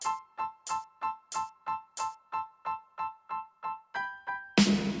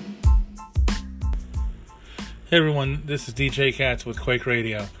Hey everyone, this is DJ Katz with Quake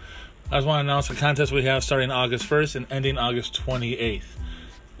Radio. I just want to announce a contest we have starting August 1st and ending August 28th.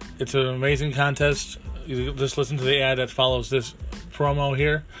 It's an amazing contest. You just listen to the ad that follows this promo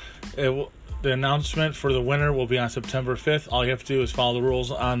here. The announcement for the winner will be on September 5th. All you have to do is follow the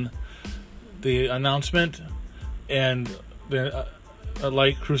rules on the announcement and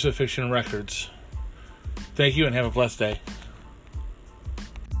like Crucifixion Records. Thank you and have a blessed day.